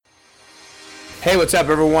Hey, what's up,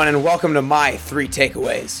 everyone, and welcome to my 3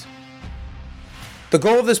 takeaways. The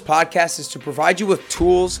goal of this podcast is to provide you with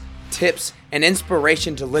tools, tips, and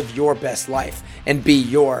inspiration to live your best life and be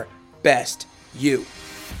your best you.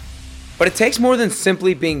 But it takes more than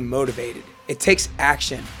simply being motivated. It takes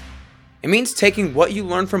action. It means taking what you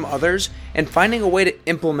learn from others and finding a way to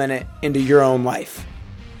implement it into your own life.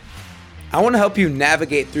 I want to help you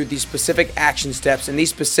navigate through these specific action steps and these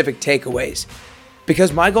specific takeaways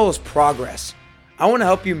because my goal is progress. I want to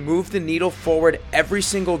help you move the needle forward every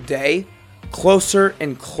single day, closer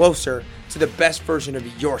and closer to the best version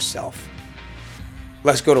of yourself.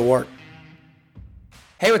 Let's go to work.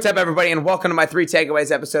 Hey, what's up, everybody, and welcome to my 3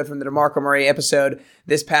 takeaways episode from the DeMarco Murray episode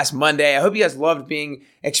this past Monday. I hope you guys loved being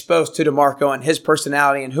exposed to DeMarco and his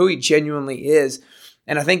personality and who he genuinely is.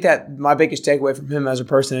 And I think that my biggest takeaway from him as a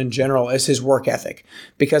person in general is his work ethic,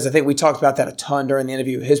 because I think we talked about that a ton during the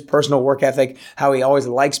interview, his personal work ethic, how he always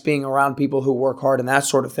likes being around people who work hard and that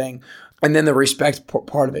sort of thing. And then the respect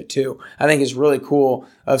part of it too, I think is really cool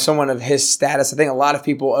of someone of his status. I think a lot of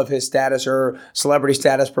people of his status or celebrity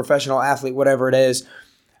status, professional athlete, whatever it is,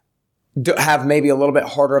 have maybe a little bit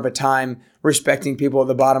harder of a time respecting people at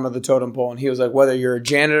the bottom of the totem pole. And he was like, whether you're a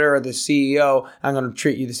janitor or the CEO, I'm going to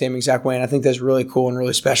treat you the same exact way. And I think that's really cool and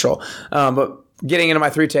really special. But getting into my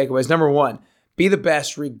 3 takeaways, number 1, be the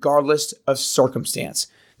best regardless of circumstance.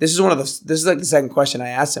 This is like the second question I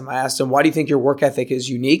asked him. I asked him, why do you think your work ethic is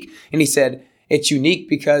unique? And he said, it's unique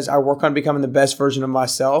because I work on becoming the best version of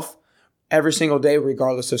myself every single day,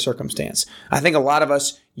 regardless of circumstance. I think a lot of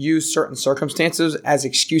us use certain circumstances as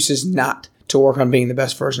excuses not to work on being the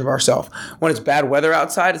best version of ourselves. When it's bad weather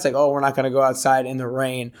outside, it's like, oh, we're not going to go outside in the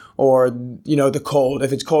rain or, the cold.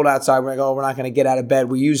 If it's cold outside, we're like, oh, we're not going to get out of bed.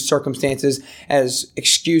 We use circumstances as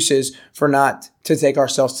excuses for not to take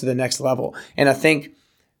ourselves to the next level. And I think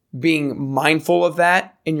being mindful of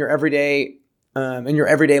that in your everyday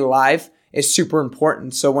life is super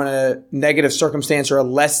important. So when a negative circumstance or a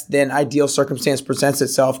less than ideal circumstance presents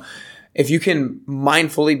itself, if you can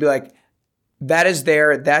mindfully be like, that is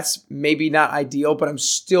there, that's maybe not ideal, but I'm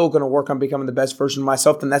still going to work on becoming the best version of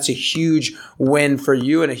myself, then that's a huge win for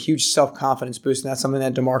you and a huge self-confidence boost. And that's something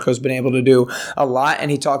that DeMarco's been able to do a lot.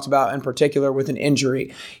 And he talked about in particular with an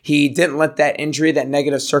injury. He didn't let that injury, that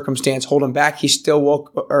negative circumstance hold him back. He still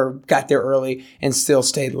got there early and still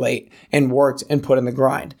stayed late and worked and put in the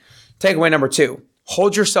grind. Takeaway number 2,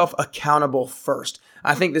 hold yourself accountable first.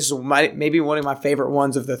 I think this is maybe one of my favorite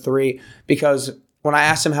ones of the 3, because when I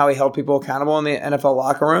asked him how he held people accountable in the NFL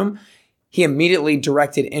locker room, he immediately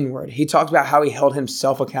directed inward. He talked about how he held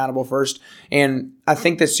himself accountable first. And I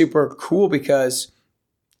think that's super cool because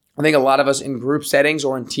I think a lot of us in group settings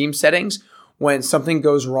or in team settings, when something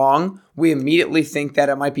goes wrong, we immediately think that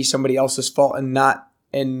it might be somebody else's fault and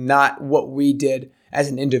not what we did as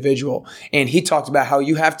an individual. And he talked about how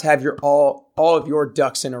you have to have all of your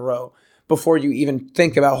ducks in a row before you even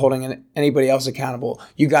think about holding anybody else accountable.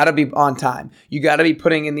 You got to be on time. You got to be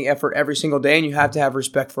putting in the effort every single day, and you have to have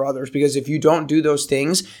respect for others, because if you don't do those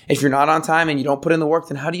things, if you're not on time and you don't put in the work,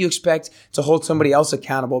 then how do you expect to hold somebody else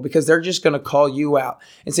accountable? Because they're just going to call you out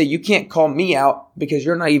and say, you can't call me out because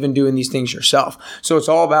you're not even doing these things yourself. So it's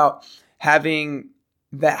all about having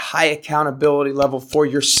that high accountability level for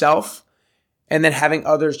yourself, and then having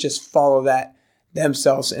others just follow that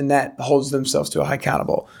themselves, and that holds themselves to a high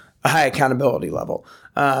accountability level.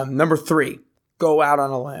 Number 3, go out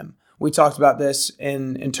on a limb. We talked about this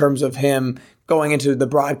in terms of him going into the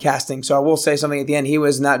broadcasting. So I will say something at the end. He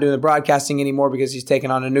was not doing the broadcasting anymore because he's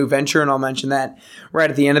taken on a new venture, and I'll mention that right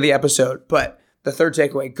at the end of the episode. But the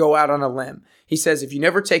 3rd takeaway, go out on a limb. He says, if you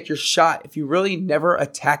never take your shot, if you really never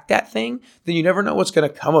attack that thing, then you never know what's going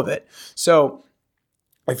to come of it. So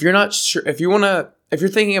if you're not sure, if you're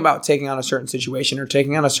thinking about taking on a certain situation or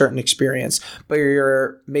taking on a certain experience, but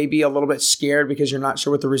you're maybe a little bit scared because you're not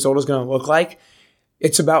sure what the result is going to look like,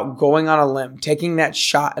 it's about going on a limb, taking that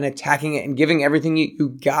shot and attacking it and giving everything you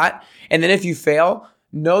got. And then if you fail,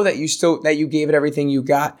 know that you gave it everything you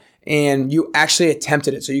got and you actually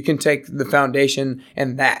attempted it. So you can take the foundation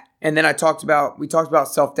and that. And then we talked about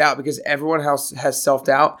self-doubt, because everyone else has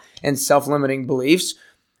self-doubt and self-limiting beliefs,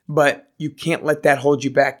 but you can't let that hold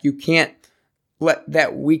you back. You can't let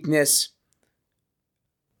that weakness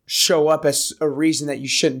show up as a reason that you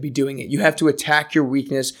shouldn't be doing it. You have to attack your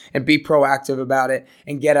weakness and be proactive about it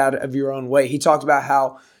and get out of your own way. He talked about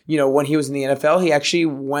how, when he was in the NFL, he actually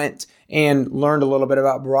went and learned a little bit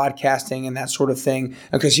about broadcasting and that sort of thing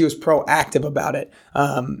because he was proactive about it.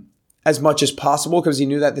 As much as possible, because he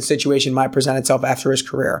knew that the situation might present itself after his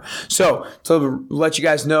career. So to let you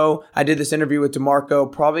guys know, I did this interview with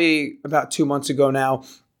DeMarco probably about 2 months ago now.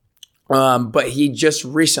 But he just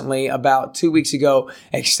recently, about 2 weeks ago,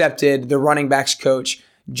 accepted the running backs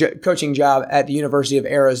coaching job at the University of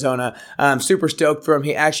Arizona. I'm super stoked for him.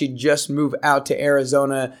 He actually just moved out to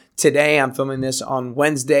Arizona today. I'm filming this on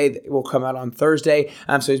Wednesday. It will come out on Thursday.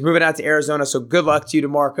 So he's moving out to Arizona. So good luck to you,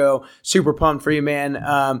 DeMarco. Super pumped for you, man.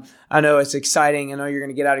 I know it's exciting. I know you're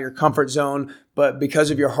going to get out of your comfort zone, but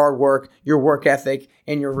because of your hard work, your work ethic,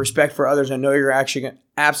 and your respect for others, I know you're actually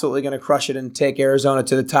absolutely going to crush it and take Arizona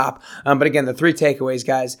to the top. But again, the 3 takeaways,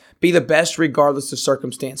 guys: be the best regardless of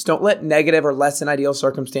circumstance. Don't let negative or less than ideal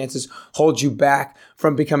circumstances hold you back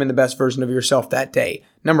from becoming the best version of yourself that day.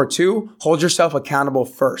 Number 2, hold yourself accountable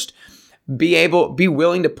first. Be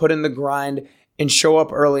willing to put in the grind and show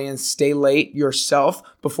up early and stay late yourself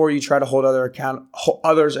before you try to hold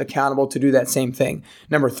others accountable to do that same thing.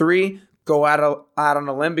 Number 3, go out on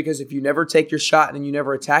a limb, because if you never take your shot and you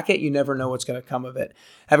never attack it, you never know what's going to come of it.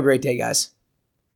 Have a great day, guys.